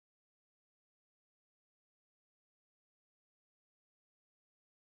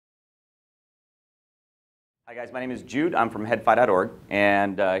Hi guys, my name is Jude. I'm from headfi.org,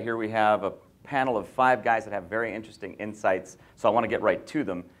 and here we have a panel of 5 guys that have very interesting insights, so I want to get right to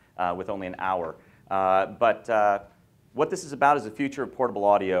them with only an hour. What this is about is the future of portable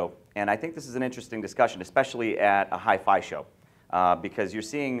audio, and I think this is an interesting discussion, especially at a hi-fi show, because you're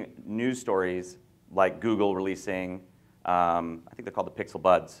seeing news stories like Google releasing, I think they're called the Pixel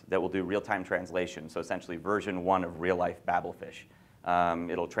Buds, that will do real-time translation, so essentially version 1 of real-life Babelfish.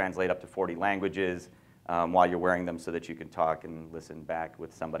 It'll translate up to 40 languages while you're wearing them so that you can talk and listen back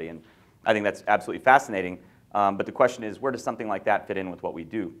with somebody. And I think that's absolutely fascinating. But the question is, where does something like that fit in with what we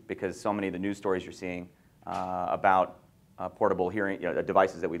do? Because so many of the news stories you're seeing about portable hearing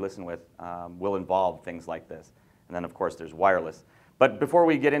devices that we listen with will involve things like this. And then, of course, there's wireless. But before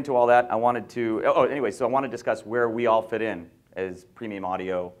we get into all that, I wanted to, so I want to discuss where we all fit in as premium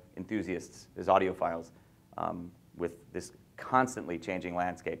audio enthusiasts, as audiophiles, with this constantly changing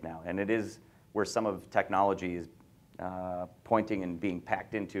landscape now. And it is where some of technology is pointing and being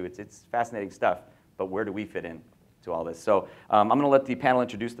packed into. It's fascinating stuff, but where do we fit in to all this? So I'm going to let the panel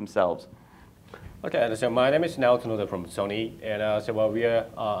introduce themselves. Okay, so my name is Naotaka from Sony, and I'm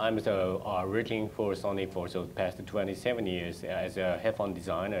working for Sony for the past 27 years as a headphone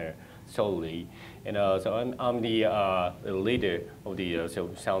designer solely, and so I'm the leader of the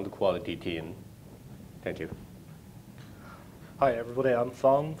sound quality team. Thank you. Hi everybody, I'm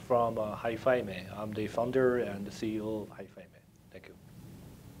Fang from HiFiMAN. I'm the founder and the CEO of HiFiMAN. Thank you.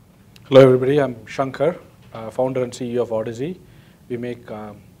 Hello everybody, I'm Sankar, founder and CEO of Audeze. We make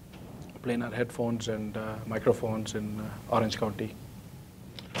planar headphones and microphones in Orange County.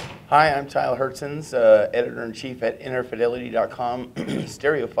 Hi, I'm Tyll Hertsens, editor-in-chief at InnerFidelity.com,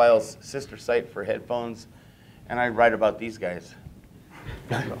 Stereophile's sister site for headphones, and I write about these guys.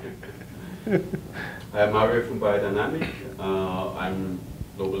 I'm Mario from Beyerdynamic. I'm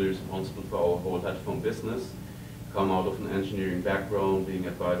globally responsible for our whole headphone business. Come out of an engineering background, being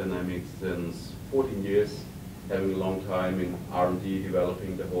at Beyerdynamic since 14 years, having a long time in R&D,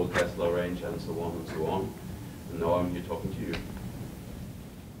 developing the whole Tesla range and so on and so on. And now I'm here talking to you.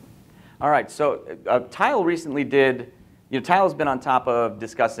 All right, so Tyll recently did, Tyll's been on top of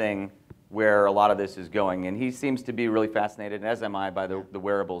discussing where a lot of this is going, and he seems to be really fascinated, and as am I, by the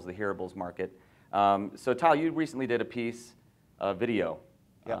wearables, the hearables market. So Tyll, you recently did a piece, a video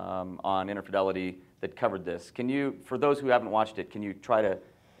on Inner-Fidelity that covered this. Can you, for those who haven't watched it, can you try to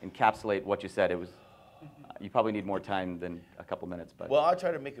encapsulate what you said? It was, you probably need more time than a couple minutes. But. Well, I'll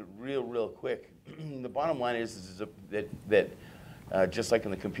try to make it real quick. The bottom line is that just like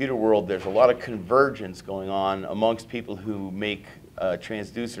in the computer world, there's a lot of convergence going on amongst people who make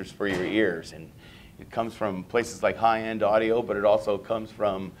transducers for your ears. And it comes from places like high-end audio, but it also comes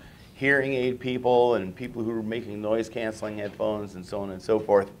from hearing aid people and people who are making noise-canceling headphones and so on and so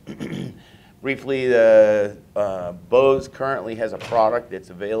forth. Briefly, Bose currently has a product that's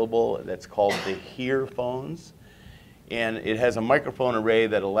available that's called the HearPhones. And it has a microphone array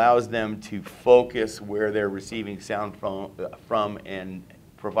that allows them to focus where they're receiving sound from and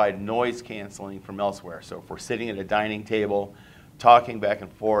provide noise canceling from elsewhere. So if we're sitting at a dining table, talking back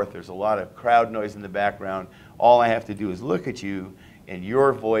and forth, there's a lot of crowd noise in the background. All I have to do is look at you, and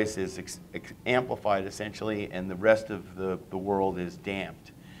your voice is amplified essentially, and the rest of the world is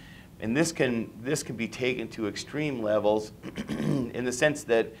damped. And this can be taken to extreme levels in the sense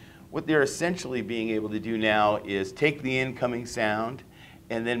that what they're essentially being able to do now is take the incoming sound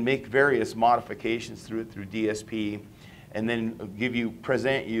and then make various modifications through DSP, and then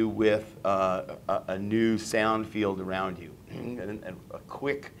present you with a new sound field around you. And a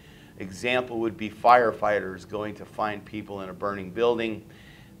quick example would be firefighters going to find people in a burning building.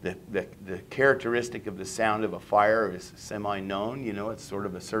 The characteristic of the sound of a fire is semi-known, it's sort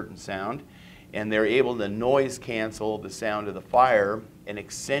of a certain sound. And they're able to noise cancel the sound of the fire and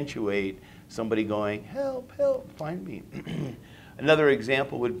accentuate somebody going, help, help, find me. Another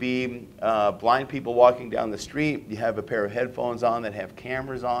example would be blind people walking down the street. You have a pair of headphones on that have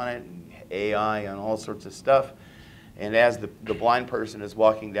cameras on it, and AI and all sorts of stuff. And as the blind person is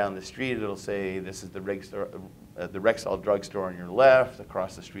walking down the street, it'll say, this is the Rexall drugstore on your left,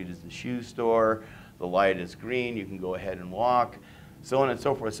 across the street is the shoe store, the light is green, you can go ahead and walk, so on and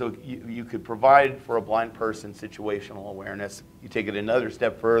so forth. So you could provide for a blind person situational awareness. You take it another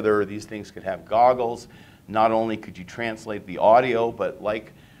step further, these things could have goggles. Not only could you translate the audio, but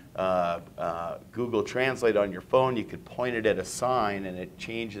like Google Translate on your phone, you could point it at a sign and it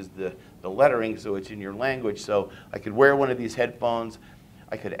changes the lettering so it's in your language. So I could wear one of these headphones.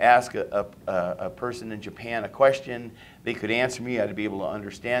 I could ask a person in Japan a question. They could answer me. I'd be able to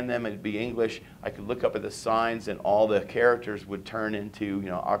understand them. It'd be English. I could look up at the signs, and all the characters would turn into, you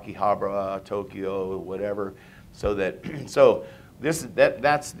know, Akihabara, Tokyo, whatever. So that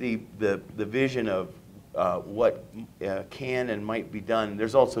that's the vision of what can and might be done.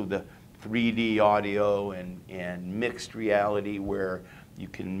 There's also the 3D audio and mixed reality, where you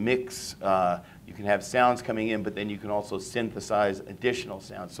can mix, you can have sounds coming in, but then you can also synthesize additional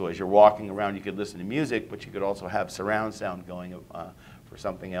sounds. So as you're walking around, you could listen to music, but you could also have surround sound going for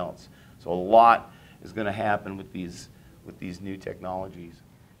something else. So a lot is going to happen with these new technologies.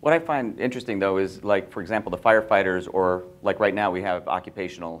 What I find interesting, though, is, like, for example, the firefighters, or like right now we have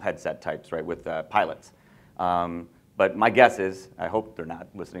occupational headset types, right, with pilots. But my guess is, I hope they're not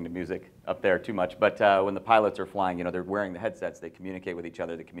listening to music up there too much, but when the pilots are flying, you know, they're wearing the headsets, they communicate with each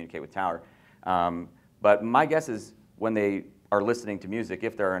other, they communicate with tower. But my guess is when they are listening to music,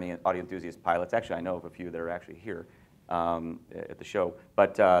 if there are any audio enthusiast pilots, actually I know of a few that are actually here at the show,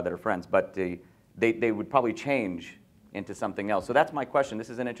 but that are friends, but they would probably change into something else. So that's my question. This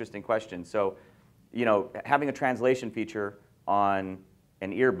is an interesting question. So, you know, having a translation feature on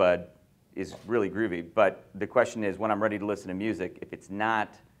an earbud is really groovy, but the question is, when I'm ready to listen to music, if it's not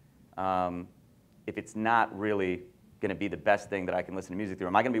really going to be the best thing that I can listen to music through,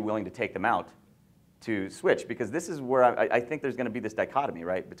 am I going to be willing to take them out to switch? Because this is where I think there's going to be this dichotomy,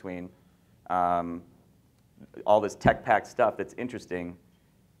 right, between all this tech-packed stuff that's interesting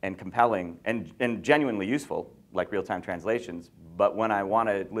and compelling and genuinely useful, like real-time translations, but when I want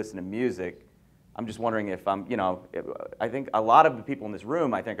to listen to music, I'm just wondering if you know, I think a lot of the people in this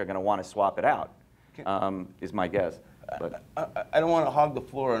room, I think, are going to want to swap it out, is my guess. But I don't want to hog the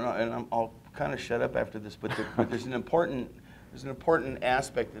floor, and I'll kind of shut up after this, but there's an important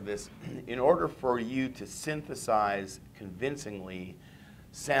aspect of this. In order for you to synthesize convincingly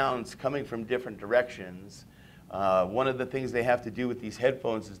sounds coming from different directions, one of the things they have to do with these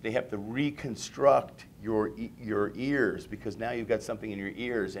headphones is they have to reconstruct your ears, because now you've got something in your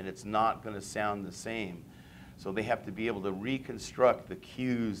ears and it's not going to sound the same. So they have to be able to reconstruct the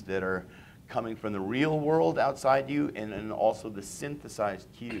cues that are coming from the real world outside you, and also the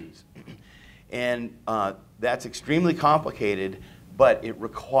synthesized cues. And that's extremely complicated, but it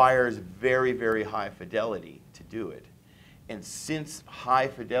requires very, very high fidelity to do it. And since high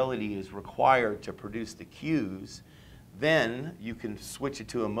fidelity is required to produce the cues, then you can switch it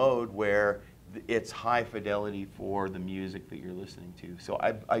to a mode where it's high fidelity for the music that you're listening to. So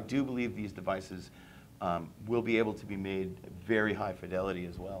I do believe these devices will be able to be made very high fidelity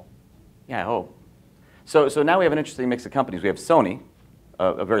as well. yeah, I hope. So now we have an interesting mix of companies. We have Sony,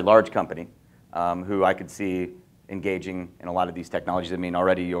 a very large company, who I could see engaging in a lot of these technologies. I mean,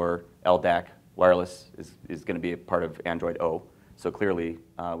 already your LDAC wireless is going to be a part of Android O. So clearly,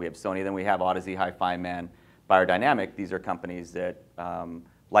 we have Sony. Then we have Audeze, HiFiMAN, Beyerdynamic. These are companies that,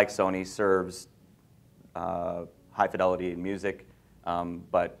 like Sony, serves high fidelity in music,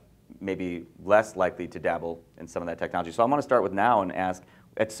 but maybe less likely to dabble in some of that technology. So I want to start with now and ask,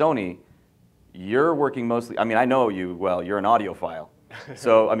 at Sony, you're working mostly, I mean, I know you well, you're an audiophile.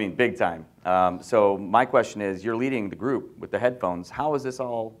 So, I mean, big time. So my question is, you're leading the group with the headphones. How is this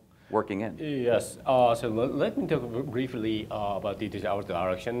all working in? Yes, so let me talk briefly about our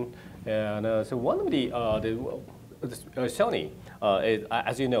direction. And so one of the Sony is,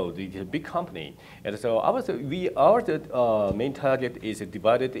 as you know, the big company. And so our main target is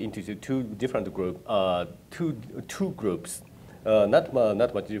divided into two different groups, two groups. Not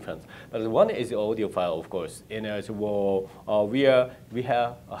much difference, but one is the audiophile, of course, and so we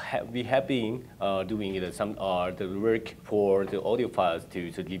have been doing some the work for the audiophiles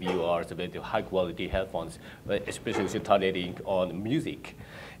to give you the high quality headphones, especially targeting on music,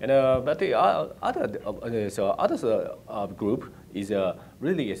 and but the other group is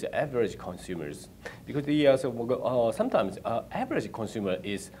really is average consumers, because the sometimes average consumer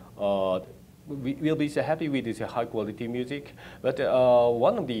is. We'll be so happy with this high quality music, but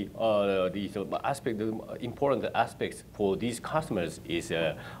one of the important aspects for these customers is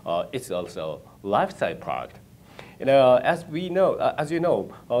it's also lifestyle product. And as you know,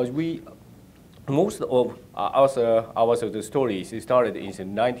 most of our stories started in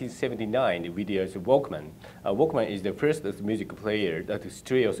 1979 with the Walkman. Walkman is the first music player, that is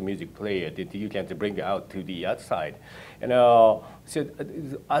stereo music player that you can bring out to the outside. And so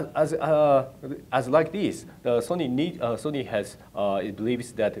as like this, Sony has it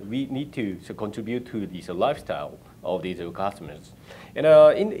believes that we need to contribute to this lifestyle of these customers.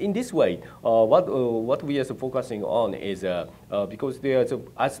 And in this way, what we are focusing on is because there's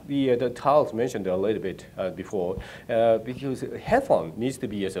as the Tyll mentioned a little bit before, because headphone needs to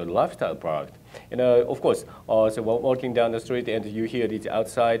be as a lifestyle product. And of course, so while walking down the street and you hear it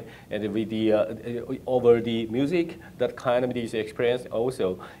outside and with the over the music, that kind of this experience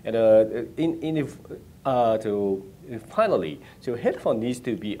also. And finally, so headphone needs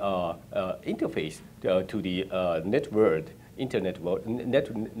to be interface to the network. Internet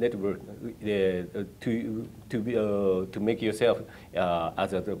network to make yourself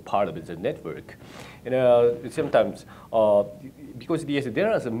as a part of the network, and sometimes because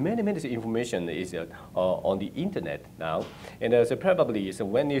there are many information is on the internet now, and so probably so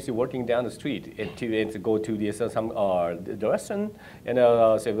when you're working down the street and to go to the some direction, and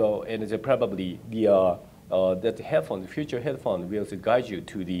so probably that headphone, the future headphone, will guide you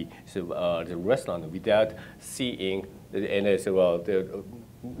to the restaurant without seeing and so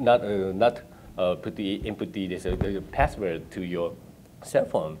not input the password to your cell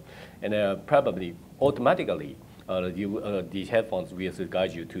phone, and probably automatically these headphones will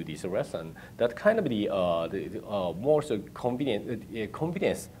guide you to this restaurant. That kind of the more so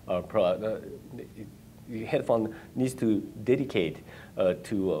convenience the headphone needs to dedicate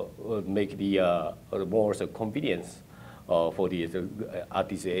to make the more so convenience for the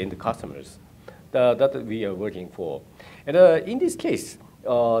artists and customers that we are working for. And in this case,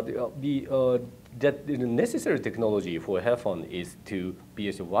 that the necessary technology for a headphone is to be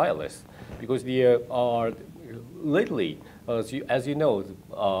as wireless, because lately, as you know,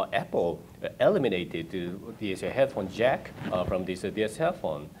 Apple eliminated the headphone jack from this cell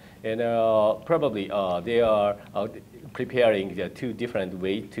phone, and probably they are preparing the two different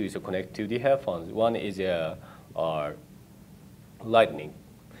ways to connect to the headphones. One is Lightning,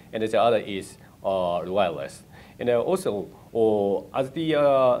 and the other is wireless. And also, as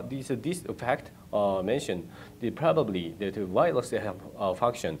this fact mentioned, probably the wireless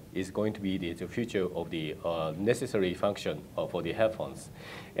function is going to be the future of the necessary function for the headphones,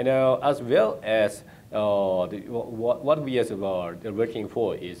 and as well as what we are working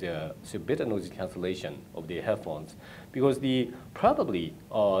for is better noise cancellation of the headphones, because probably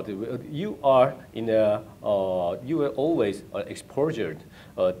you are always exposed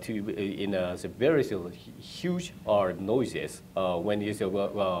to very huge huge when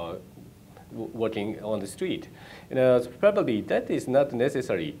you're working on the street. And probably that is not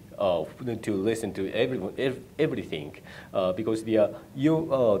necessary to listen to everything, because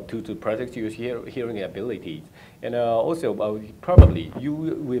to protect your hearing abilities. And also probably you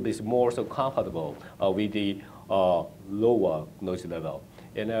will be more so comfortable with the lower noise level.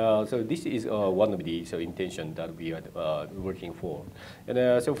 And so this is one of the intention that we are working for.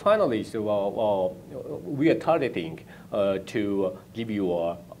 And so finally, we are targeting to give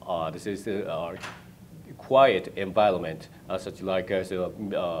you this is quiet environment, such like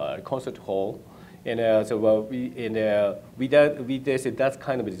a concert hall, and that's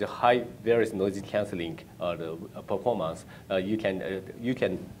kind of the high various noise canceling performance. You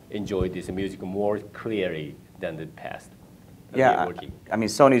can enjoy this music more clearly than the past. Yeah, I mean,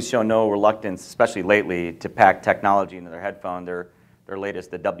 Sony's shown no reluctance, especially lately, to pack technology into their headphone. Their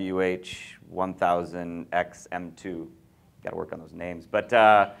latest, the WH1000XM2. Got to work on those names, but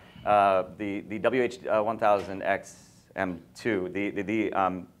the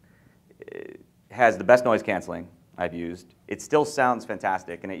WH1000XM2 has the best noise canceling I've used. It still sounds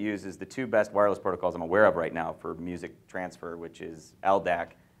fantastic, and it uses the two best wireless protocols I'm aware of right now for music transfer, which is LDAC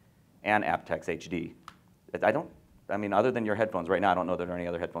and aptX HD. I mean, other than your headphones right now, I don't know that there are any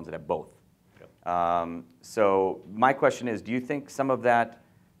other headphones that have both. Yep. So my question is, do you think some of that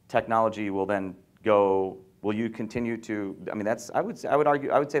technology will then go? Will you continue to? I mean, I would say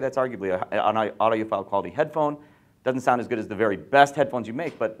that's arguably an audiophile quality headphone. Doesn't sound as good as the very best headphones you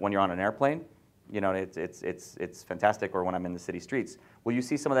make, but when you're on an airplane, it's fantastic. Or when I'm in the city streets, will you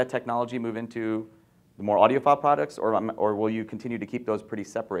see some of that technology move into the more audiophile products, or will you continue to keep those pretty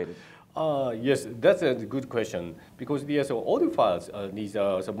separated? Yes, that's a good question, because the audiophiles need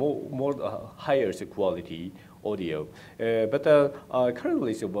more higher quality audio, but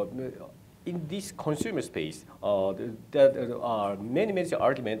currently in this consumer space, many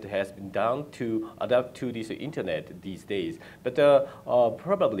argument has been done to adapt to this internet these days. But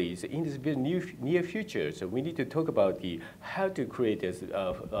probably in this near future, so we need to talk about how to create this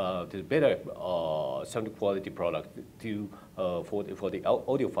better sound quality product for the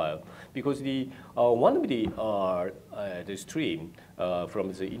audiophile, because one of the stream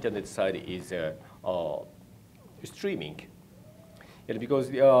from the internet side is streaming. And because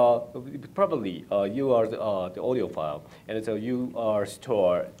probably you are the audiophile, and so you are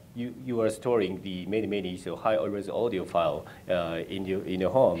storing the many so high-res audio file in your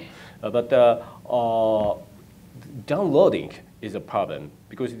home, but downloading is a problem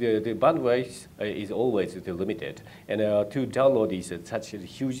because the bandwidth is always limited, and to download such a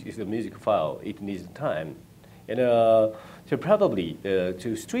huge music file, it needs time, and so probably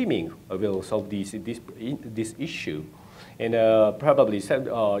to streaming will solve this issue. And probably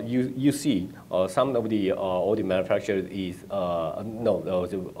you see some of the audio manufacturers is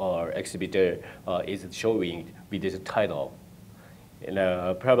exhibitor is showing with this title, and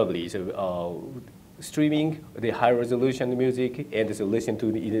probably streaming the high resolution music and so listen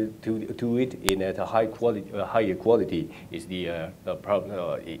to it in a higher quality is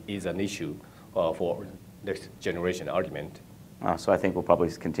is an issue for next generation argument. So I think we'll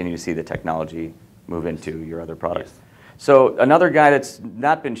probably continue to see the technology move into your other products. Yes. So another guy that's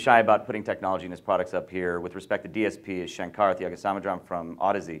not been shy about putting technology in his products up here with respect to DSP is Sankar Thiagasamudram from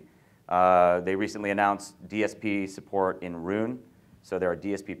Audeze. They recently announced DSP support in Rune. So there are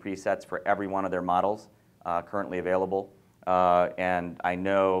DSP presets for every one of their models currently available. And I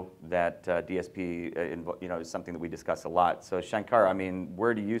know that DSP is something that we discuss a lot. So Sankar, I mean,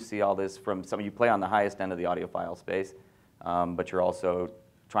 where do you see all this from? Some of you play on the highest end of the audiophile space, but you're also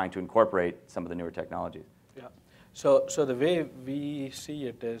trying to incorporate some of the newer technologies. Yeah. So the way we see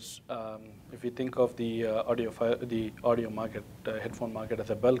it is, if you think of the audio market, headphone market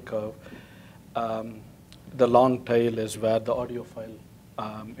as a bell curve, the long tail is where the audiophile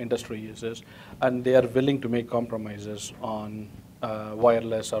industry uses, and they are willing to make compromises on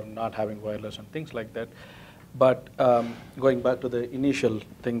wireless or not having wireless and things like that. But going back to the initial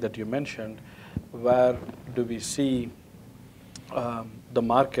thing that you mentioned, where do we see the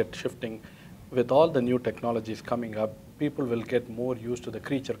market shifting? With all the new technologies coming up, people will get more used to the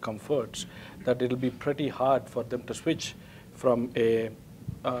creature comforts that it'll be pretty hard for them to switch from a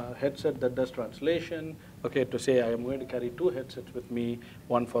headset that does translation, okay, to say I am going to carry two headsets with me,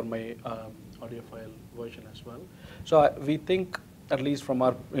 one for my audiophile version as well. So we think, at least from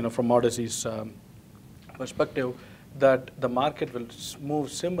our, from Audeze's perspective, that the market will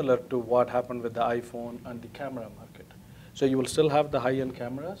move similar to what happened with the iPhone and the camera market. So you will still have the high-end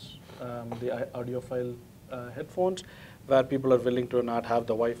cameras, the audiophile headphones, where people are willing to not have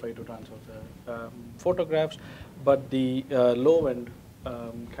the Wi-Fi to transfer the photographs, but the low-end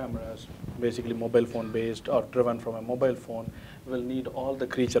cameras, basically mobile phone based or driven from a mobile phone, will need all the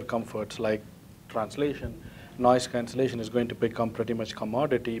creature comforts like translation. Noise cancellation is going to become pretty much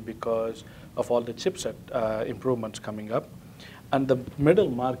commodity because of all the chipset improvements coming up. And the middle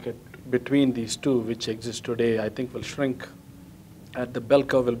market between these two, which exists today, I think will shrink. And the bell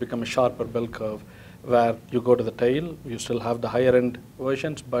curve will become a sharper bell curve where you go to the tail, you still have the higher end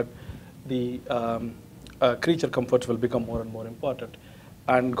versions, but the creature comforts will become more and more important.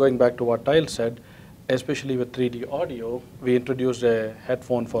 And going back to what Tyll said, especially with 3D audio, we introduced a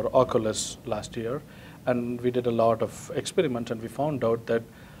headphone for Oculus last year, and we did a lot of experiments, and we found out that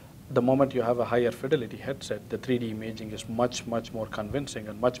the moment you have a higher fidelity headset, the 3D imaging is much, much more convincing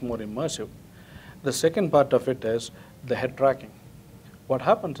and much more immersive. The second part of it is the head tracking. What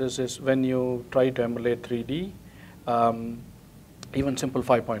happens is when you try to emulate 3D, even simple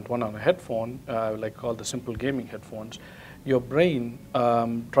 5.1 on a headphone, like all the simple gaming headphones, your brain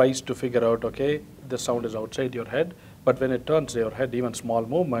tries to figure out, okay, the sound is outside your head, but when it turns your head, even small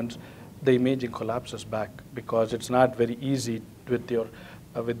movements, the imaging collapses back because it's not very easy with your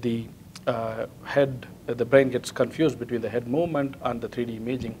with the head. The brain gets confused between the head movement and the 3D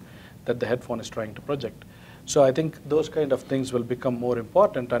imaging that the headphone is trying to project. So I think those kind of things will become more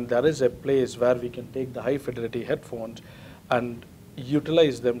important, and there is a place where we can take the high fidelity headphones and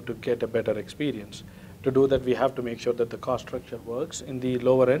utilize them to get a better experience. To do that, we have to make sure that the cost structure works in the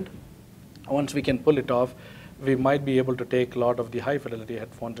lower end. Once we can pull it off, we might be able to take a lot of the high fidelity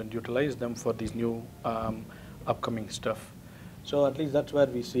headphones and utilize them for these new upcoming stuff. So at least that's where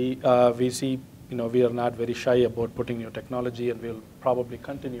we see, we are not very shy about putting new technology, and we'll probably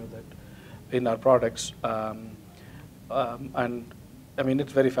continue that in our products. And I mean,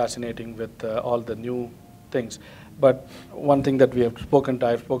 it's very fascinating with all the new things. But one thing that I've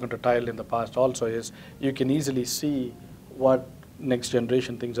spoken to Tyll in the past also is you can easily see what next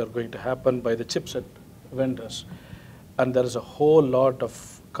generation things are going to happen by the chipset vendors. And there is a whole lot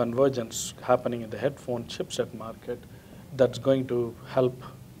of convergence happening in the headphone chipset market that's going to help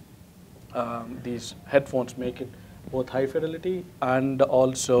these headphones make it both high fidelity and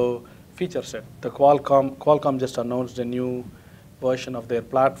also feature set. The Qualcomm just announced a new version of their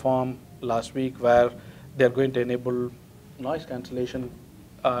platform last week where they're going to enable noise cancellation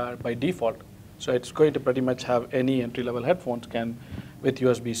by default. So it's going to pretty much have any entry-level headphones with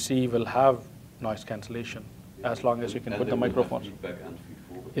USB-C will have noise cancellation as long as you can put the microphones. Feedback and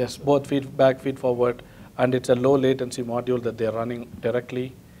feed-forward. Yes, both feedback, feed-forward, and it's a low-latency module that they're running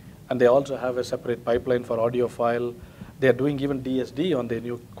directly. And they also have a separate pipeline for audiophile. They're doing even DSD on their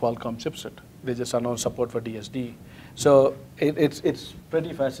new Qualcomm chipset. They just announced support for DSD. So it's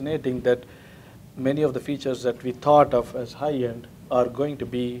pretty fascinating that many of the features that we thought of as high-end are going to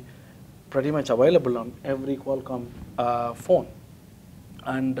be pretty much available on every Qualcomm phone.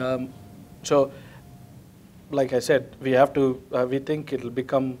 And so, like I said, we think it'll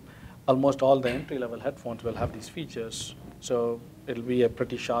become almost all the entry-level headphones will have these features. So it'll be a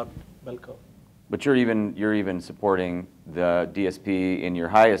pretty sharp bell curve. But you're even supporting the DSP in your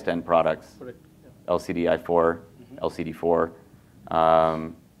highest end products. Correct. Yeah. LCD-I4, LCD4.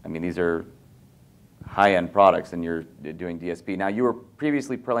 I mean, these are high-end products, and you're doing DSP. Now, you were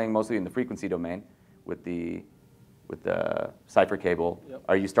previously playing mostly in the frequency domain with the cipher cable. Yep.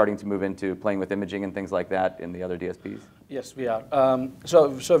 Are you starting to move into playing with imaging and things like that in the other DSPs? Yes, we are.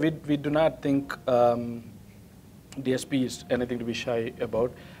 So we do not think DSP is anything to be shy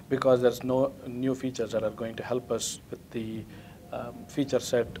about, because there's no new features that are going to help us with the feature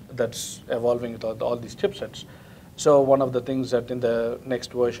set that's evolving with all these chipsets. So one of the things that in the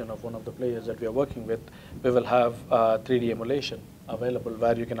next version of one of the players that we are working with, we will have 3D emulation available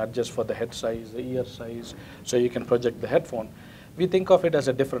where you can adjust for the head size, the ear size, so you can project the headphone. We think of it as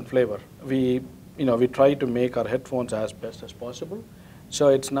a different flavor. We try to make our headphones as best as possible. So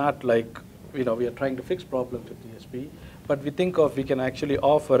it's not like we are trying to fix problems with DSP, but we can actually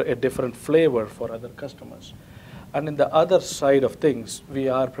offer a different flavor for other customers. And in the other side of things, we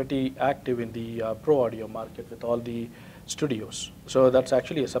are pretty active in the pro audio market with all the studios. So that's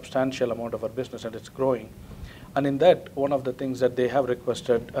actually a substantial amount of our business, and it's growing. And in that, one of the things that they have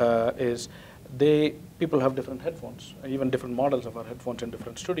requested is people have different headphones, even different models of our headphones in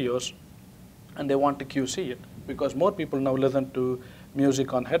different studios, and they want to QC it, because more people now listen to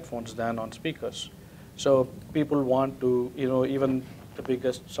music on headphones than on speakers. So people want to, even the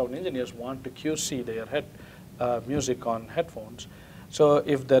biggest sound engineers want to QC their music on headphones. So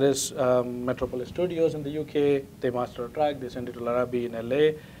if there is Metropolis Studios in the UK, they master a track, they send it to Larabi in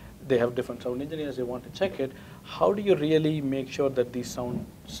LA, they have different sound engineers, they want to check it. How do you really make sure that these sound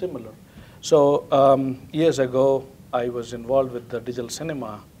similar? So years ago, I was involved with the digital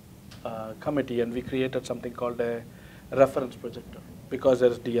cinema committee, and we created something called a reference projector, because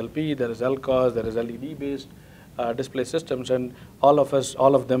there is DLP, there is LCOS, there is LED-based display systems, and all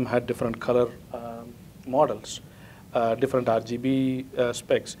of them had different color models, different RGB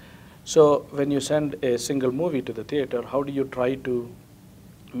specs. So when you send a single movie to the theater, how do you try to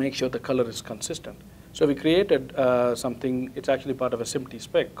make sure the color is consistent? So we created something, it's actually part of a SMPTE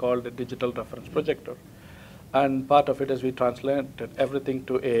spec called a digital reference projector. And part of it is we translated everything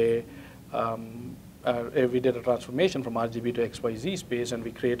to we did a transformation from RGB to XYZ space, and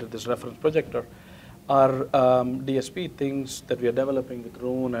we created this reference projector. Our DSP things that we are developing with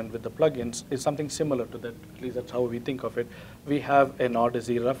Rune and with the plugins is something similar to that. At least that's how we think of it. We have an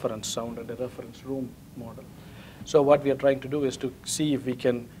Audeze reference sound and a reference room model. So what we are trying to do is to see if we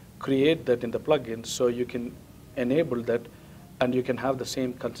can create that in the plugins, so you can enable that, and you can have the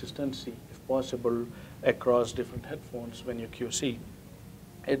same consistency, if possible, across different headphones when you QC.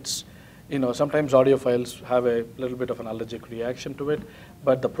 It's, sometimes audiophiles have a little bit of an allergic reaction to it,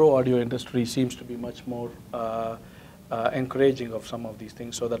 but the pro audio industry seems to be much more encouraging of some of these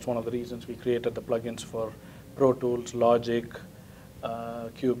things. So that's one of the reasons we created the plugins for Pro Tools, Logic,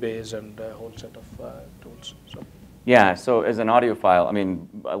 Cubase, and a whole set of tools. So. Yeah, so as an audiophile, I mean,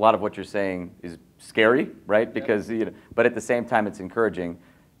 a lot of what you're saying is scary, right? Because, but at the same time, it's encouraging.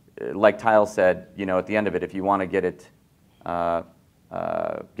 Like Tyll said, at the end of it, if you want to get it,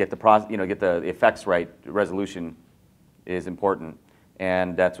 get the effects right, resolution is important,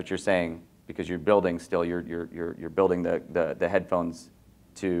 and that's what you're saying, because you're building still, you're building the headphones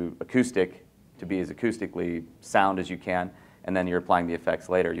to acoustic, to be as acoustically sound as you can, and then you're applying the effects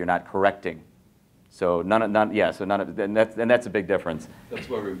later. You're not correcting. So and that's a big difference. That's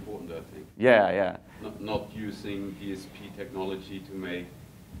very important, I think. Yeah. Not using DSP technology to make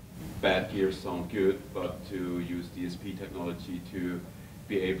bad gear sound good, but to use DSP technology to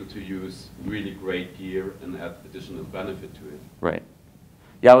be able to use really great gear and add additional benefit to it. Right.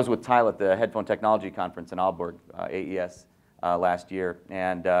 Yeah, I was with Tyll at the Headphone Technology Conference in Aalborg, AES, last year,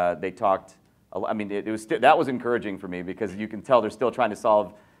 and they talked. I mean, that was encouraging for me, because you can tell they're still trying to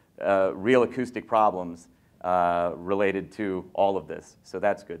solve real acoustic problems related to all of this. So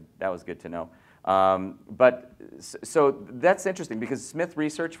that's good. That was good to know. So that's interesting because Smith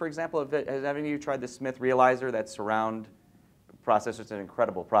Research, for example, has any of you tried the Smith Realizer, that surround processor? It's an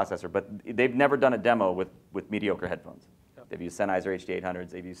incredible processor, but they've never done a demo with mediocre headphones. Yep. They've used Sennheiser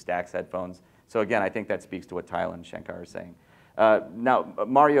HD800s, they've used Stax headphones. So again, I think that speaks to what Tyll and Sankar are saying. Now,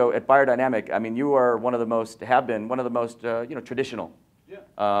 Mario, at Beyerdynamic, I mean, you are have been one of the most traditional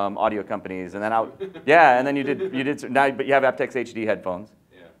audio companies, and then and then you did now, but you have aptX HD headphones.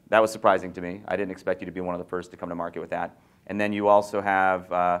 Yeah. That was surprising to me. I didn't expect you to be one of the first to come to market with that. And then you also have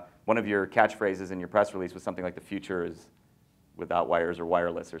one of your catchphrases in your press release was something like the future is without wires or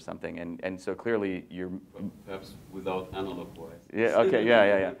wireless or something, and so clearly you're perhaps without analog wires. Yeah. Okay.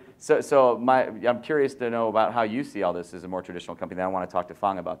 Yeah. So I'm curious to know about how you see all this as a more traditional company. Then I want to talk to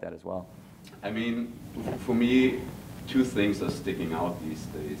Fang about that as well. I mean, for me, two things are sticking out these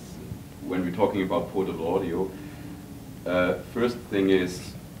days when we're talking about portable audio. First thing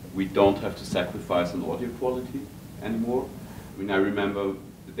is we don't have to sacrifice on audio quality anymore. I mean, I remember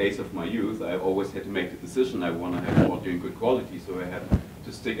the days of my youth, I always had to make the decision I want to have audio in good quality, so I had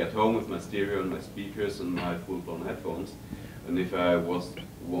to stick at home with my stereo and my speakers and my full-blown headphones. And if I was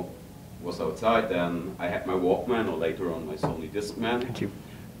outside, then I had my Walkman or later on my Sony Discman. Thank you.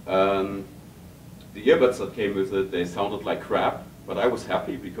 The earbuds that came with it, they sounded like crap, but I was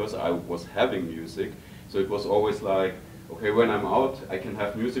happy because I was having music. So it was always like, okay, when I'm out, I can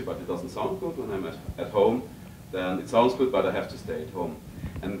have music, but it doesn't sound good. When I'm at home, then it sounds good, but I have to stay at home.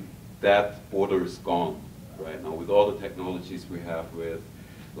 And that border is gone right now with all the technologies we have with,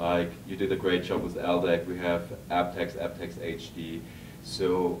 like, you did a great job with LDAC, we have aptX HD.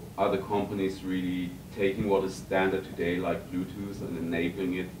 So other companies really taking what is standard today, like Bluetooth, and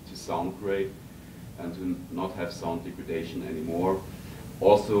enabling it to sound great and to not have sound degradation anymore.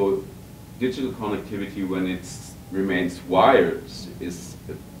 Also, digital connectivity, when it remains wired, is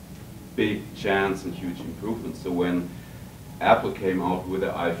a big chance and huge improvement. So when Apple came out with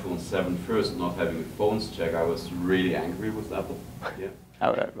the iPhone 7 first, not having a phones jack, I was really angry with Apple. Yeah.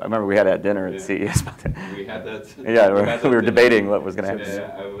 I remember we had at dinner at CES about that. We had that. Yeah, we were debating what was going to happen.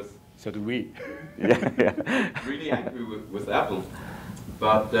 Yeah, So do we. Really angry with Apple.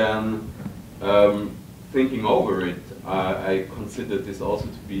 But then, thinking over it, I consider this also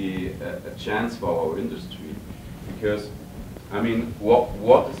to be a chance for our industry. Because, I mean,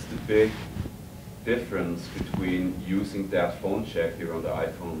 what is the big difference between using that phone jack here on the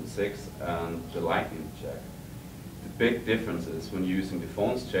iPhone 6 and the Lightning jack? The big difference is when using the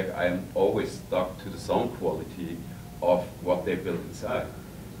phone's jack, I am always stuck to the sound quality of what they built inside.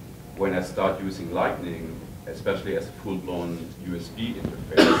 When I start using Lightning, especially as a full-blown USB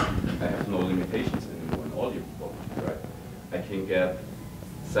interface, I have no limitations anymore in audio quality, right? I can get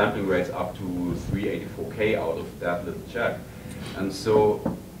sampling rates up to 384K out of that little jack. And so,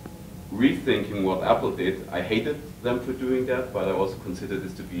 rethinking what Apple did, I hated them for doing that, but I also consider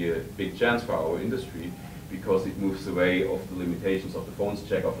this to be a big chance for our industry because it moves away of the limitations of the phone's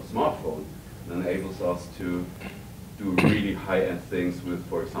jack of a smartphone and enables us to do really high-end things with,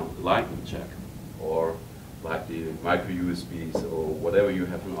 for example, the Lightning jack or like the micro USBs or whatever you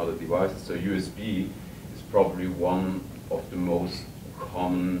have on other devices. So USB is probably one of the most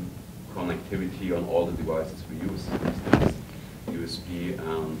common connectivity on all the devices we use these days. USB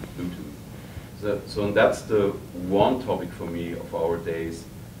and Bluetooth. So that's the one topic for me of our days.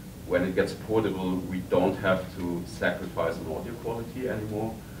 When it gets portable, we don't have to sacrifice on audio quality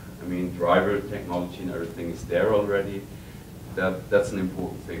anymore. I mean, driver technology and everything is there already. That's an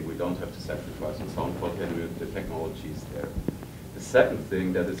important thing. We don't have to sacrifice on sound quality and the technology is there. The second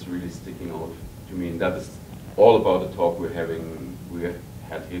thing that is really sticking out to me, and that is all about the talk we had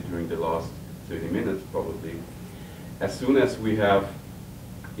here during the last 30 minutes probably. As soon as we have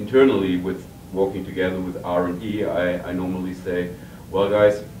internally with working together with R&D, I normally say, well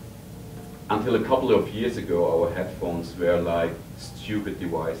guys, until a couple of years ago our headphones were like stupid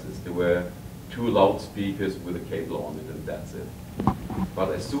devices. They were two loudspeakers with a cable on it and that's it.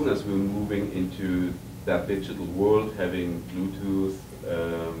 But as soon as we're moving into that digital world, having Bluetooth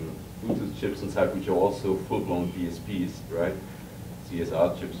chips inside, which are also full-blown DSPs, right?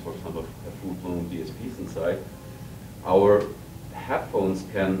 CSR chips, for example, have full-blown DSPs inside. Our headphones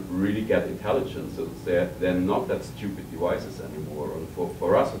can really get intelligent, so they're not that stupid devices anymore. And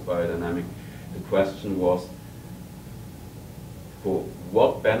for us at Beyerdynamic, the question was, for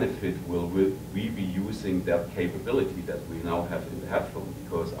what benefit will we be using that capability that we now have in the headphone?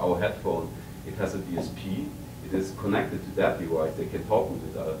 Because our headphone, it has a DSP, it is connected to that device, they can talk with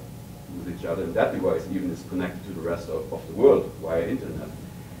each other, and that device even is connected to the rest of the world via internet.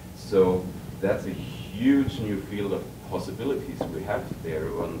 So that's a huge new field of possibilities we have there.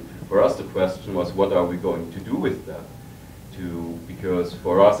 And for us, the question was, what are we going to do with that? Because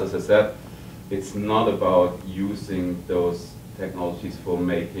for us, as I said, it's not about using those technologies for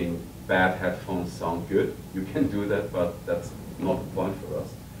making bad headphones sound good. You can do that, but that's not the point for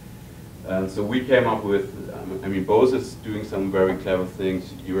us. And so we came up with, I mean, Bose is doing some very clever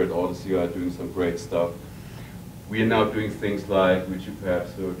things. You at Audeze are doing some great stuff. We are now doing things like, which you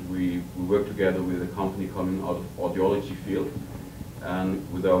perhaps heard, we work together with a company coming out of audiology field.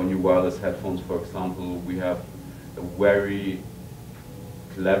 And with our new wireless headphones, for example, we have a very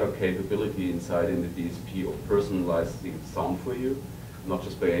clever capability inside in the DSP of personalizing sound for you, not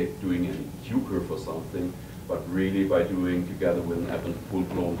just by doing a Q curve or something, but really by doing, together with an app, a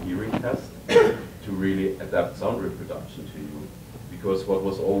full-blown hearing test to really adapt sound reproduction to you. Because what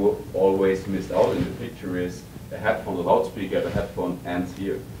was always missed out in the picture is a headphone, a loudspeaker, the headphone ends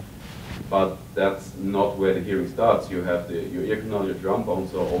here. But that's not where the hearing starts. You have your ear canal, your drum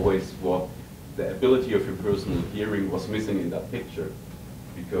bones are always what the ability of your personal hearing was missing in that picture.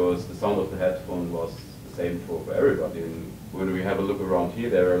 Because the sound of the headphone was the same for everybody. And when we have a look around here,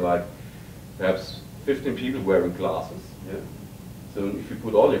 there are like perhaps 15 people wearing glasses. Yeah? So if you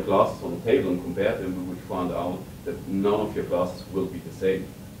put all your glasses on the table and compare them, we would find out that none of your glasses will be the same.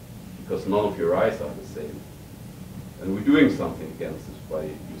 Because none of your eyes are the same. And we're doing something against it by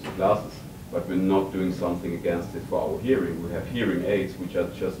using glasses. But we're not doing something against it for our hearing. We have hearing aids which are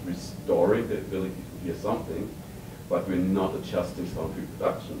just restoring the ability to hear something, but we're not adjusting sound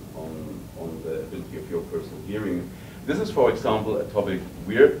reproduction on the ability of your personal hearing. This is, for example, a topic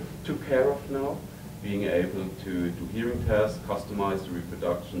we took care of now, being able to do hearing tests, customize the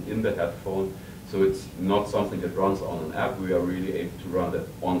reproduction in the headphone. So it's not something that runs on an app. We are really able to run that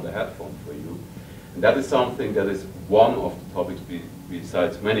on the headphone for you. And that is something that is one of the topics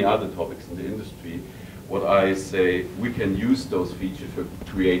besides many other topics in the industry. What I say, we can use those features for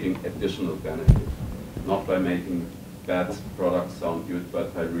creating additional benefit, not by making bad products sound good,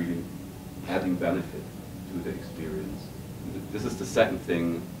 but by really adding benefit to the experience. This is the second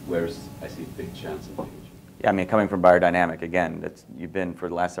thing where I see a big chance in the future. Yeah, I mean, coming from beyerdynamic, again, you've been for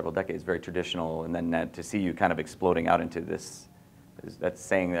the last several decades very traditional, and then to see you kind of exploding out into this, that's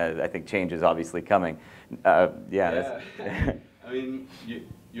saying that I think change is obviously coming. Yeah. I mean,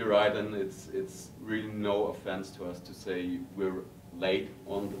 you're right, and it's really no offense to us to say we're late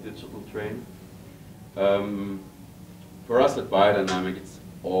on the digital train. For us at beyerdynamic, it's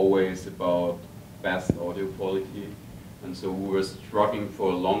always about best audio quality. And so we were struggling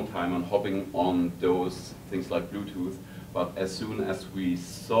for a long time on hopping on those things like Bluetooth. But as soon as we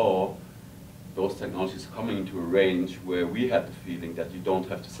saw those technologies coming into a range where we had the feeling that you don't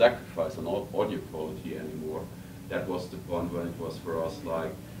have to sacrifice on audio quality anymore, that was the point when it was for us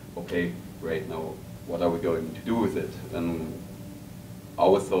like, okay, great, now what are we going to do with it? And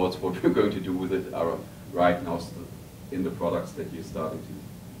our thoughts, what we're going to do with it, are right now in the products that you're starting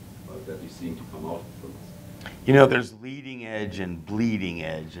to, that you're seeing to come out from us. You know, there's leading edge and bleeding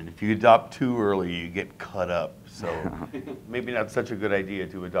edge, and if you adopt too early, you get cut up. So maybe not such a good idea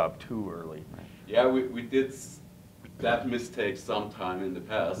to adopt too early. Yeah, we did that mistake sometime in the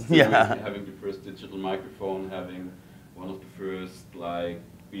past. Yeah. Having the first digital microphone, having one of the first like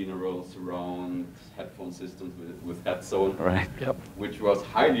binaural surround headphone systems with Hertsens, Right. Yep. which was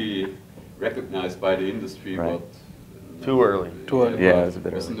highly recognized by the industry, Right. but Too early. Too early. Yeah, it was a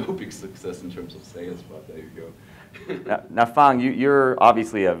bit It was early. no big success in terms of sales, but there you go. Now Fang, you're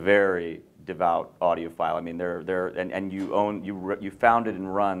obviously a very devout audiophile. I mean, and you founded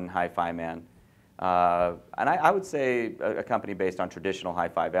and run HiFiMAN, and I would say a company based on traditional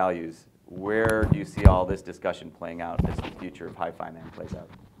hi-fi values. Where do you see all this discussion playing out as the future of HiFiMAN plays out?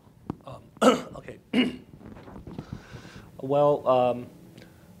 Okay. Well,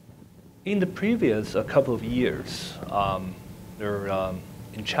 in the previous couple of years,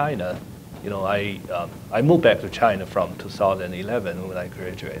 in China, you know, I moved back to China from 2011 when I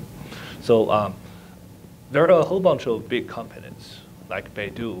graduated. So there are a whole bunch of big companies like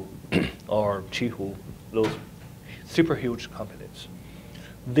Baidu or Qihoo, those super huge companies.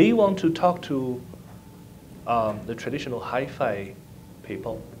 They want to talk to the traditional hi-fi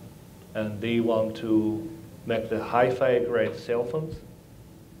people, and they want to make the hi-fi grade cell phones.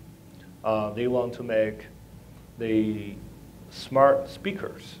 They want to make the smart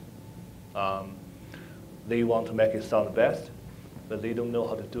speakers. They want to make it sound best, but they don't know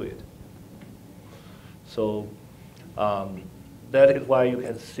how to do it. So that is why you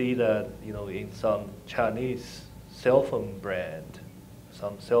can see that, you know, in some Chinese cell phone brand,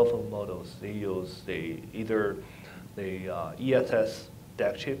 some cell phone models, they use either the ESS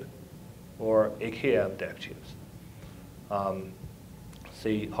DAC chip or AKM DAC chips.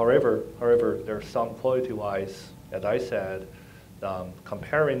 however, there's some quality-wise, as I said,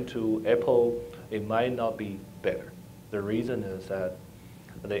 comparing to Apple, it might not be better. The reason is that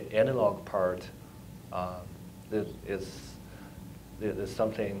the analog part is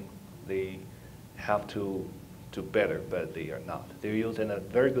something they have to do better, but they are not. They're using a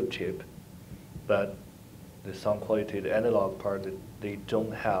very good chip, but the sound quality, the analog part, they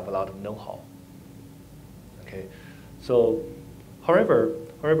don't have a lot of know-how. Okay, so however,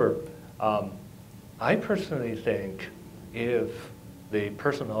 I personally think if the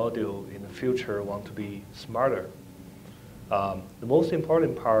personal audio in the future want to be smarter, the most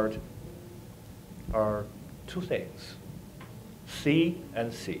important part are two things, C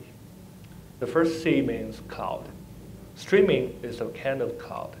and C. The first C means cloud. Streaming is a kind of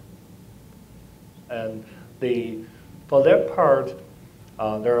cloud. And for that part,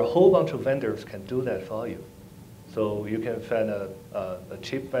 there are a whole bunch of vendors can do that for you. So you can find a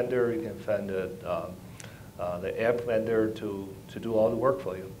chip vendor, you can find the app vendor to do all the work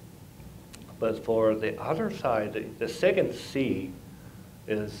for you. But for the other side, the second C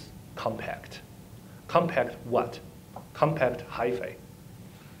is compact. Compact what? Compact hi-fi.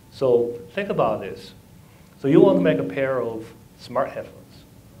 So think about this. So you want to make a pair of smart headphones.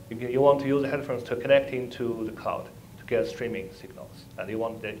 You want to use the headphones to connect into the cloud to get streaming signals. And you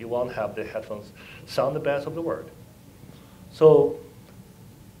want to have the headphones sound the best of the world. So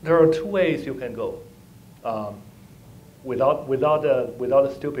there are two ways you can go. Without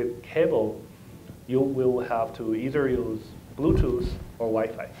a stupid cable, you will have to either use Bluetooth or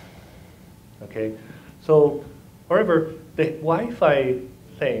Wi-Fi. Okay, so however, the Wi-Fi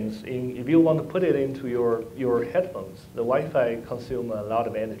things, if you want to put it into your headphones, the Wi-Fi consumes a lot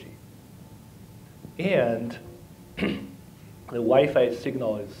of energy, and the Wi-Fi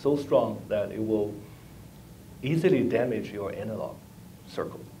signal is so strong that it will easily damage your analog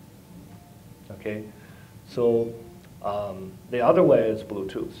circle. Okay, so the other way is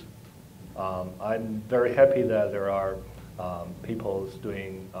Bluetooth. I'm very happy that there are people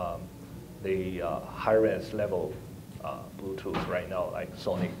doing the high-res level Bluetooth right now, like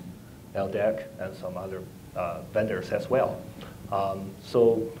Sony, LDAC, and some other vendors as well.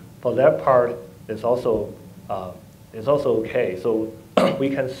 So for that part, it's also okay. So we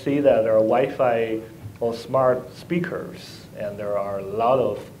can see that there are Wi-Fi or smart speakers, and there are a lot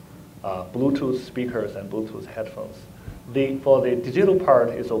of Bluetooth speakers and Bluetooth headphones. For the digital part,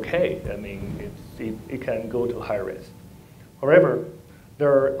 it's okay. I mean, it can go to high res. However,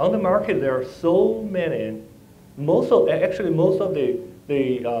 on the market, there are so many. Most of the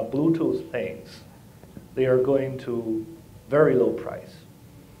Bluetooth things, they are going to very low price.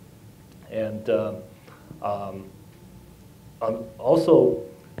 And also,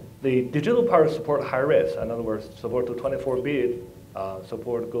 the digital part support high res. In other words, support to 24-bit.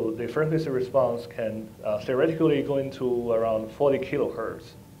 The frequency response can theoretically go into around 40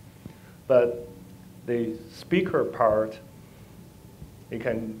 kilohertz. But the speaker part, it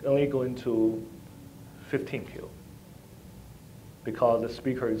can only go into 15 kilo because the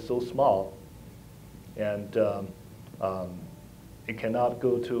speaker is so small, and it cannot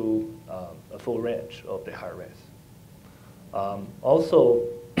go to a full range of the high res. Also,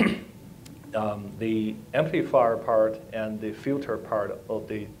 the amplifier part and the filter part of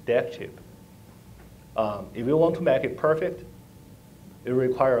the DAC chip, if you want to make it perfect, it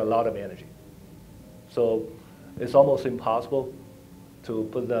requires a lot of energy. So it's almost impossible to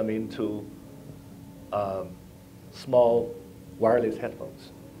put them into small wireless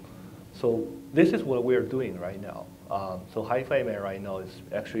headphones. So this is what we're doing right now. So HiFiMAN right now is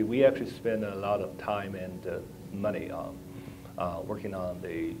we actually spend a lot of time and money on working on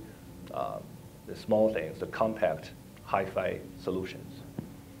the small things, the compact hi-fi solutions.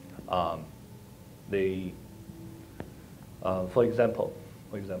 For example,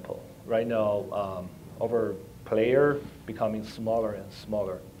 right now our player becoming smaller and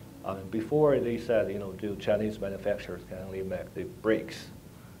smaller. Before they said, the Chinese manufacturers can only make the brakes.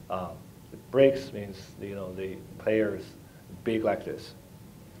 The brakes means, the players big like this,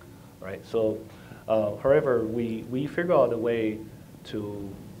 right? So, however, we figure out a way to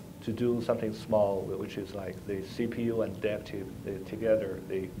do something small, which is like the CPU and DAC chip together.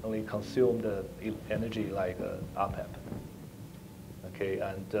 They only consume the energy like an op-amp. Okay,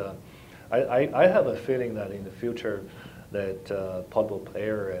 and I have a feeling that in the future that portable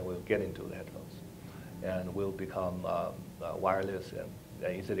player will get into the headphones and will become wireless and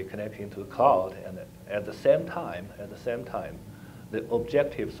easily connecting to the cloud. And at the same time, the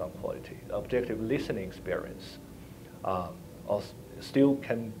objective sound quality, objective listening experience, also still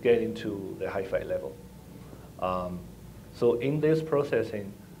can get into the hi-fi level. So in this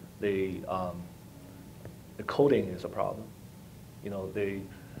processing, the coding is a problem. You know,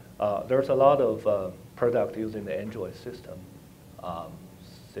 there's a lot of product using the Android system.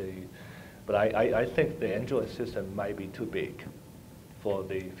 But I think the Android system might be too big for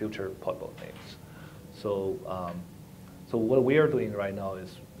the future portable things. So, so what we are doing right now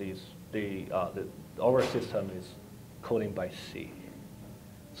is our system is coding by C.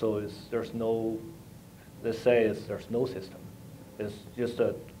 So there's no, let's say there's no system. It's just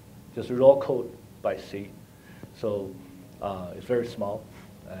raw code by C. So it's very small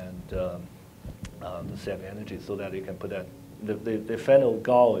and save energy so that you can put that. The final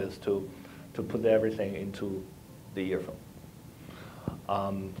goal is to put everything into the earphone.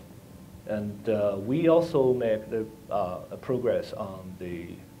 And we also make a progress on the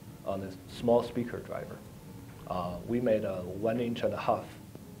small speaker driver. We made a 1.5 inch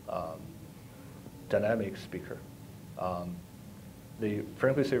dynamic speaker. The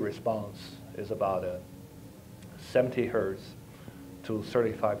frequency response is about 70 hertz to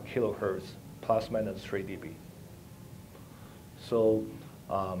 35 kilohertz, plus minus 3 dB. So,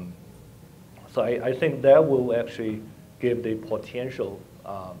 so I think that will actually give the potential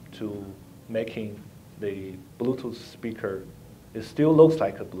to making the Bluetooth speaker. It still looks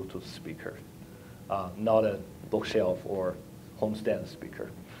like a Bluetooth speaker, not a bookshelf or homestand speaker.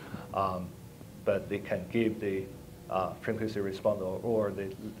 But they can give the frequency response or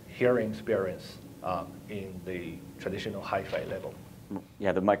the hearing experience in the traditional hi-fi level.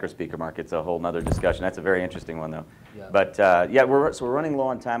 Yeah, the micro speaker market's a whole nother discussion. That's a very interesting one, though. Yeah. But yeah, we're running low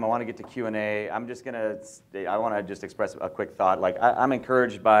on time. I want to get to Q&A. I want to just express a quick thought. Like, I'm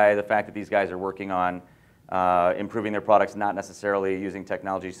encouraged by the fact that these guys are working on improving their products, not necessarily using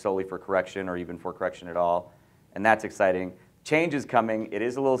technology solely for correction or even for correction at all. And that's exciting. Change is coming. It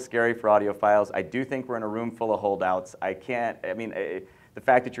is a little scary for audiophiles. I do think we're in a room full of holdouts. The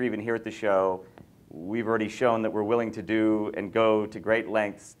fact that you're even here at the show, we've already shown that we're willing to do and go to great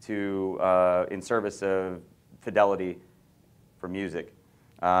lengths to in service of fidelity for music.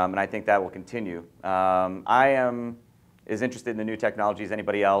 And I think that will continue. I am as interested in the new technology as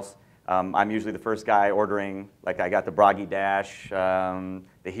anybody else. I'm usually the first guy ordering, like I got the Bragi Dash,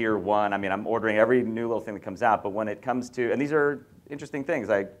 the Here One. I mean, I'm ordering every new little thing that comes out. But when it comes to, and these are interesting things.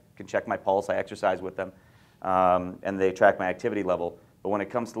 I can check my pulse. I exercise with them. And they track my activity level. But when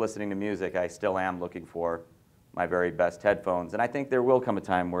it comes to listening to music, I still am looking for my very best headphones. And I think there will come a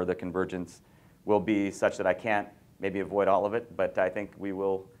time where the convergence will be such that I can't maybe avoid all of it. But I think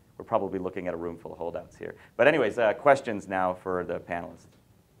we're probably looking at a room full of holdouts here. But anyways, questions now for the panelists.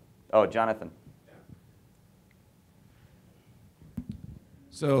 Oh, Jonathan.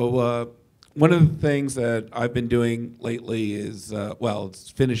 So one of the things that I've been doing lately is, well, it's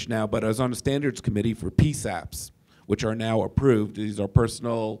finished now, but I was on a standards committee for PSAPs, which are now approved. These are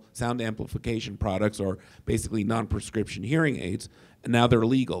personal sound amplification products, or basically non-prescription hearing aids, and now they're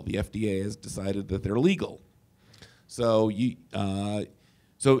legal. The FDA has decided that they're legal. So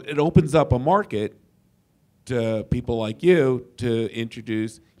so it opens up a market to people like you to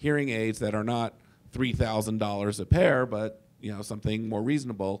introduce hearing aids that are not $3,000 a pair, but something more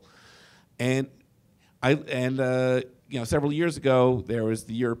reasonable. And several years ago there was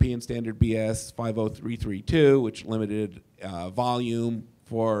the European standard BS 50332, which limited volume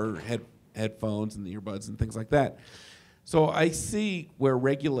for headphones and the earbuds and things like that. So I see where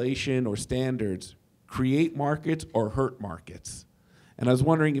regulation or standards create markets or hurt markets. And I was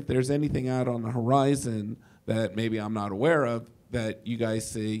wondering if there's anything out on the horizon that maybe I'm not aware of that you guys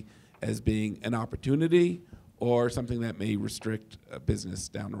see as being an opportunity or something that may restrict a business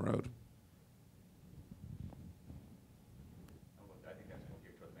down the road. I think that's what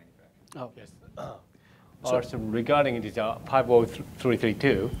you're for the manufacturer. Oh, yes. So regarding this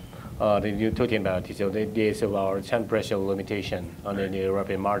 50332, you're talking about this, there's our temperature limitation on the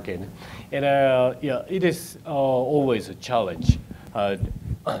European market. And yeah, it is always a challenge. For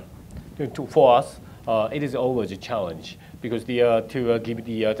us, it is always a challenge because to give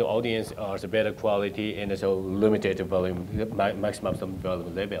the audience the better quality and also limited volume, maximum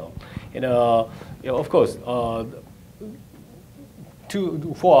volume level. And of course,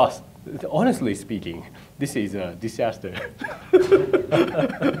 for us, honestly speaking, this is a disaster.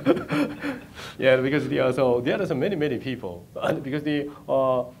 Yeah, because there are so many people because the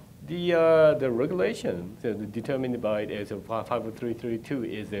regulation determined by 50332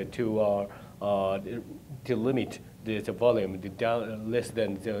 is to limit the volume down less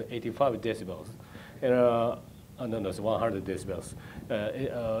than 85 decibels, and no, it's 100 decibels.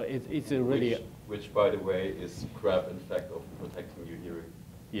 It's a really which by the way is crap in fact of protecting your hearing.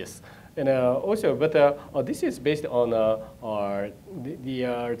 Yes. And also, but this is based on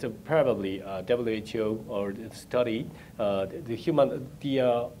probably WHO or study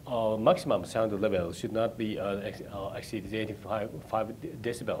the maximum sound level should not be exceed 85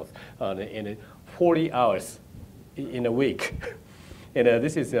 decibels in 40 hours in a week. And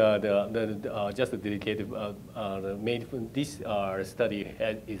this is just a dedicated made. This study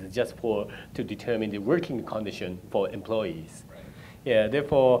is just to determine the working condition for employees. Right. Yeah.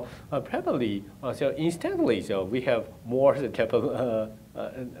 Therefore, probably so instantly, so we have more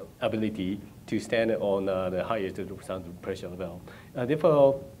ability to stand on the highest sound pressure level.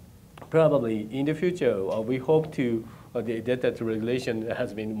 Therefore, probably in the future, we hope to that regulation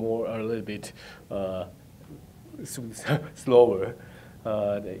has been a little bit slower.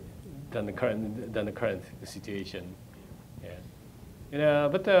 Than the current situation, yeah.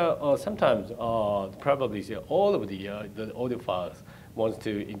 But sometimes probably all of the audiophiles wants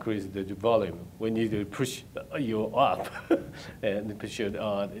to increase the volume. We need to push you up and push your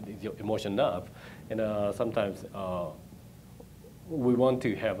emotion up, and sometimes we want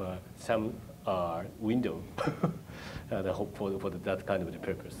to have some window for that kind of the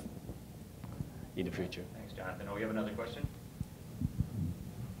purpose in the future. Thanks, Jonathan. Oh, we have another question.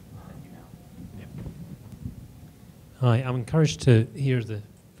 Hi, I'm encouraged to hear the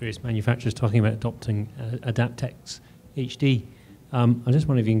various manufacturers talking about adopting aptX HD. I just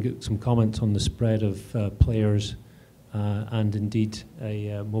wonder if you can get some comments on the spread of players and indeed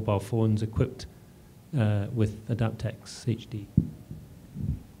mobile phones equipped with aptX HD.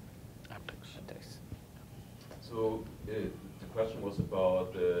 aptX. So the question was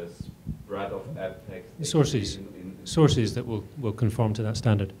about the spread of aptX. Sources that will conform to that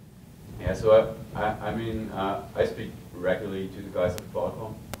standard. Yeah, so I mean, I speak regularly to the guys at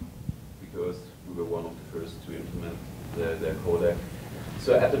Qualcomm because we were one of the first to implement their codec.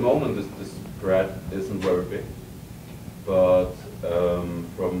 So at the moment, the spread isn't very big, but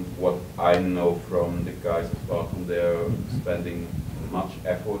from what I know from the guys at Qualcomm, they're spending much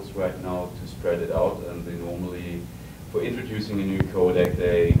efforts right now to spread it out, and they normally, for introducing a new codec,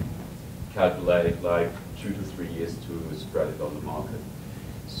 they calculate like 2 to 3 years to spread it on the market.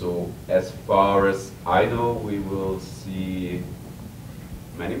 So as far as I know, we will see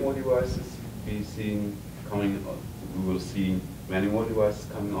many more devices coming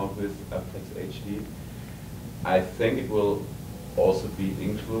out with aptX HD. I think it will also be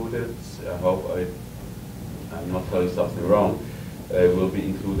included, I hope I'm not telling something wrong, it will be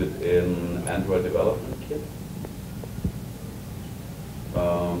included in Android development kit.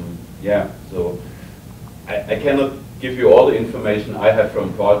 Yeah, so I cannot give you all the information I have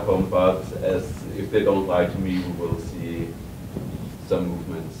from Qualcomm, but if they don't lie to me, we will see some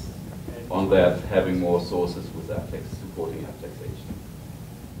movements on that, having more sources with aptX, supporting aptX HD.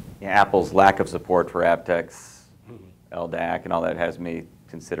 Yeah, Apple's lack of support for aptX, LDAC, and all that has me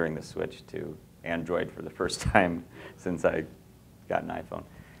considering the switch to Android for the first time since I got an iPhone.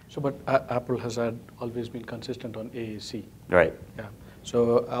 So, but Apple has always been consistent on AAC. Right. Yeah.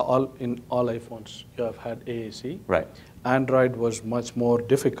 So in all iPhones, you have had AAC. Right. Android was much more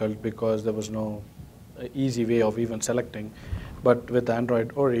difficult because there was no easy way of even selecting. But with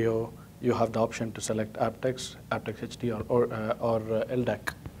Android Oreo, you have the option to select aptX HD, or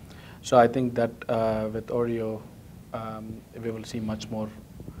LDAC. So I think that with Oreo, we will see much more,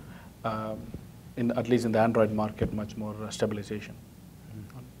 at least in the Android market, much more stabilization.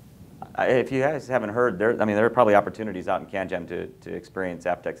 If you guys haven't heard, there are probably opportunities out in CanJam to experience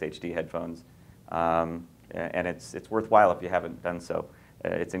aptX HD headphones, and it's worthwhile if you haven't done so.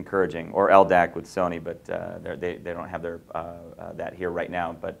 It's encouraging. Or LDAC with Sony, but they don't have that here right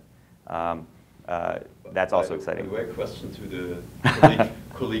now. But that's also exciting. By the way, question to the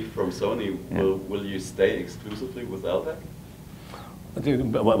colleague from Sony: yeah. Will you stay exclusively with LDAC? What do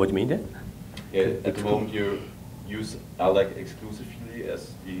you mean then? Yeah, at the moment you use LDAC exclusively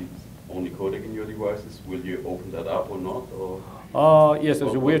as the only codec in your devices. Will you open that up or not? Or yes,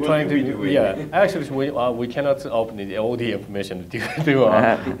 so we're trying to. Yeah, actually, we cannot open all the information due to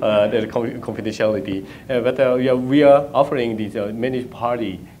the confidentiality. But yeah, we are offering these many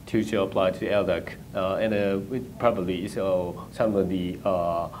party to apply to LDAC, and it probably some of the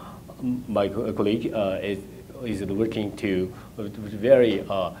my colleague is working to very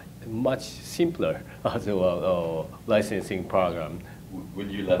much simpler licensing program. Will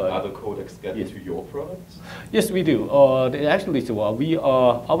you let other codecs get into your products? Yes, we do. Actually, so we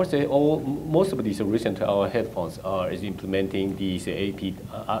I would say most of these recent headphones is implementing these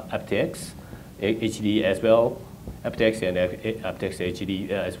aptX HD as well, aptX and aptX HD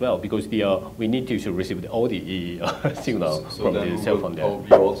as well, because we need to receive all the signal from the cell phone there. So then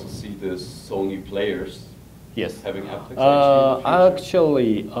we will also see the Sony players Yes. having aptX HD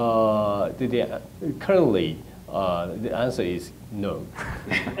in the future? Actually, currently, the answer is no.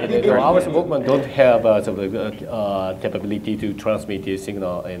 Our Walkman don't have capability to transmit the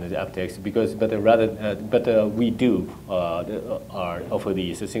signal in the aptX, but we do offer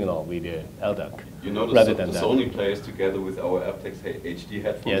the signal with the LDAC. You know, rather the than that. Sony players together with our aptX HD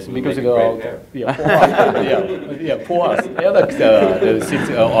headphones. Yes, will because make a great pair. for us, LDAC sits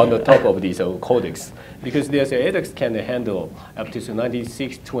on the top of these codecs, because there's LDAC can handle up to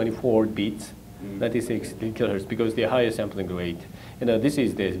 9624 bits. 96 kilohertz, because the higher sampling rate. This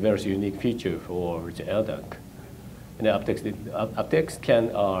is the very unique feature for the LDAC. And the aptX can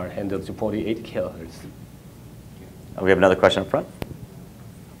handle to 48 kilohertz. We have another question up front.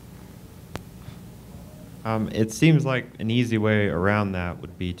 It seems like an easy way around that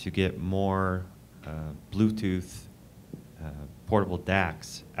would be to get more Bluetooth portable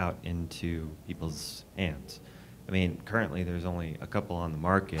DACs out into people's hands. I mean, currently there's only a couple on the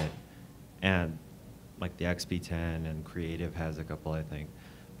market, and like the XP10 and Creative has a couple, I think.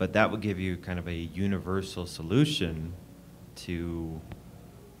 But that would give you kind of a universal solution to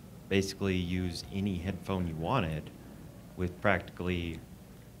basically use any headphone you wanted with practically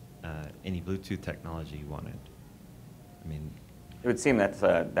any Bluetooth technology you wanted. I mean, It would seem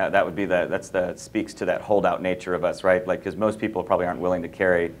that would be speaks to that holdout nature of us, right? Like, because most people probably aren't willing to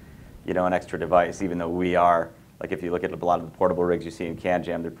carry, an extra device, even though we are. Like, if you look at a lot of the portable rigs you see in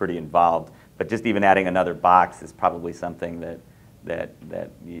CanJam, they're pretty involved. But just even adding another box is probably something that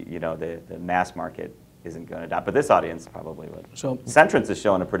the mass market isn't going to adopt. But this audience probably would. So Centrance is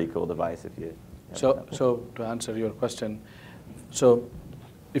showing a pretty cool device if you. So to answer your question, so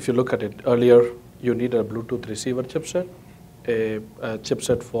if you look at it earlier, you need a Bluetooth receiver chipset, a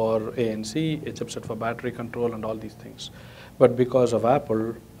chipset for ANC, a chipset for battery control, and all these things. But because of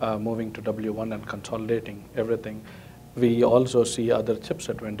Apple moving to W1 and consolidating everything, we also see other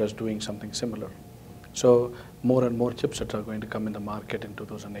chipset vendors doing something similar. So more and more chipsets are going to come in the market in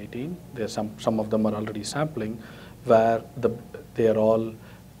 2018. There's some of them are already sampling, where they are all,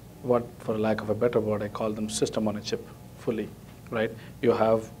 what, for lack of a better word, I call them system on a chip, fully, right? You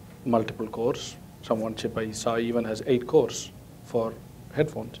have multiple cores. One chip I saw even has 8 cores for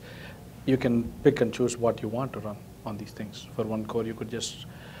headphones. You can pick and choose what you want to run on these things. For one core, you could just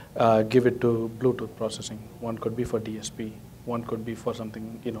give it to Bluetooth processing. One could be for DSP. One could be for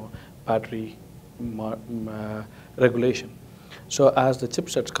something, battery regulation. So as the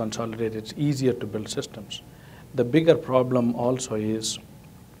chipsets consolidate, it's easier to build systems. The bigger problem also is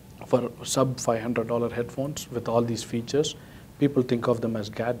for sub $500 headphones with all these features, people think of them as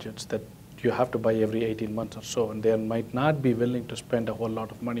gadgets that you have to buy every 18 months or so, and they might not be willing to spend a whole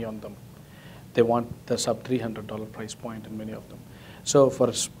lot of money on them. They want the sub $300 price point in many of them. So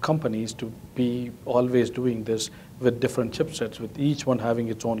for companies to be always doing this with different chipsets, with each one having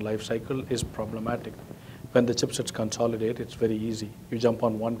its own life cycle, is problematic. When the chipsets consolidate, it's very easy. You jump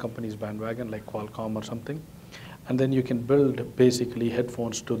on one company's bandwagon, like Qualcomm or something, and then you can build basically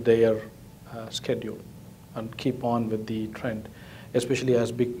headphones to their schedule and keep on with the trend. Especially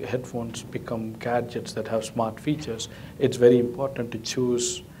as big headphones become gadgets that have smart features, it's very important to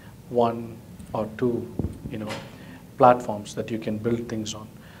choose one or two, platforms that you can build things on.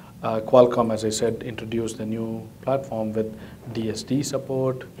 Qualcomm, as I said, introduced a new platform with DSD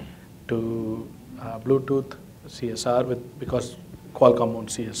support to Bluetooth, CSR, because Qualcomm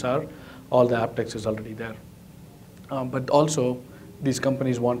owns CSR, all the aptX is already there. But also, these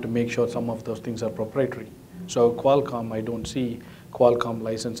companies want to make sure some of those things are proprietary. So Qualcomm, I don't see Qualcomm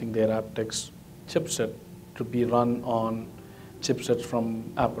licensing their aptX chipset to be run on chipsets from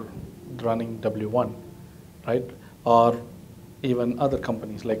Apple running W1, right? Or even other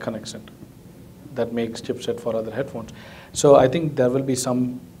companies like Connexent that makes chipset for other headphones. So I think there will be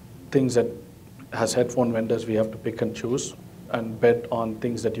some things that as headphone vendors we have to pick and choose and bet on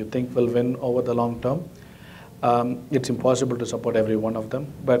things that you think will win over the long term. It's impossible to support every one of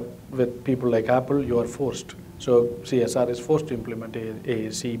them, but with people like Apple, you are forced. So CSR is forced to implement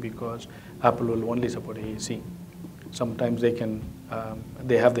AAC because Apple will only support AAC. Sometimes they can,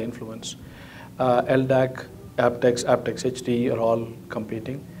 they have the influence. LDAC, aptX, aptX HD are all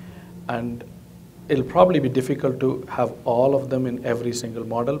competing, and it'll probably be difficult to have all of them in every single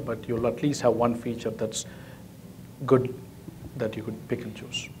model, but you'll at least have one feature that's good that you could pick and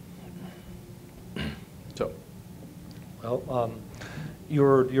choose. So, well,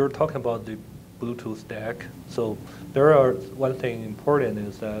 you're talking about the Bluetooth DAC. So one thing important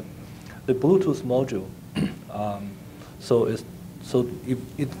is that the Bluetooth module So it's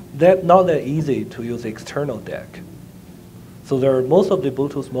not that easy to use external DAC. So most of the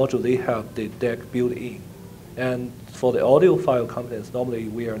Bluetooth modules, they have the DAC built in. And for the audiophile companies, normally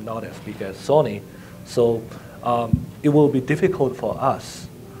we are not as big as Sony. So it will be difficult for us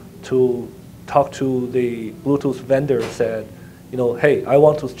to talk to the Bluetooth vendor said, hey, I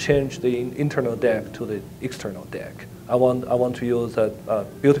want to change the internal DAC to the external DAC. I want to use a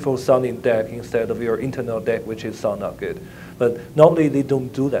beautiful sounding DAC instead of your internal DAC, which is sound not good. But normally they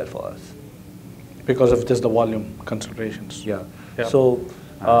don't do that for us. Because of just the volume considerations. Yeah. Yeah. So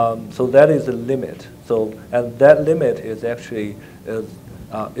that is the limit. And that limit is actually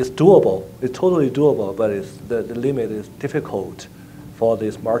is doable. It's totally doable, but the limit is difficult for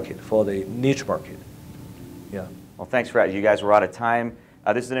this market, for the niche market. Yeah. Well, thanks for that. You guys were out of time.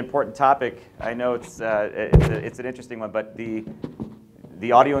 This is an important topic. I know it's an interesting one, but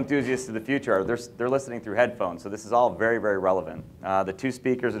the audio enthusiasts of the future, they're listening through headphones, so this is all very, very relevant. The 2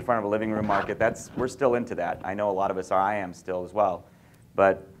 speakers in front of a living room market, we're still into that. I know a lot of us are, I am still as well.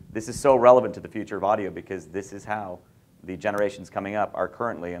 But this is so relevant to the future of audio because this is how the generations coming up are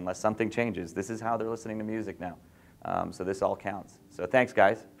currently, unless something changes, this is how they're listening to music now. So this all counts. So thanks,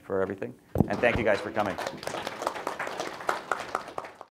 guys, for everything. And thank you guys for coming.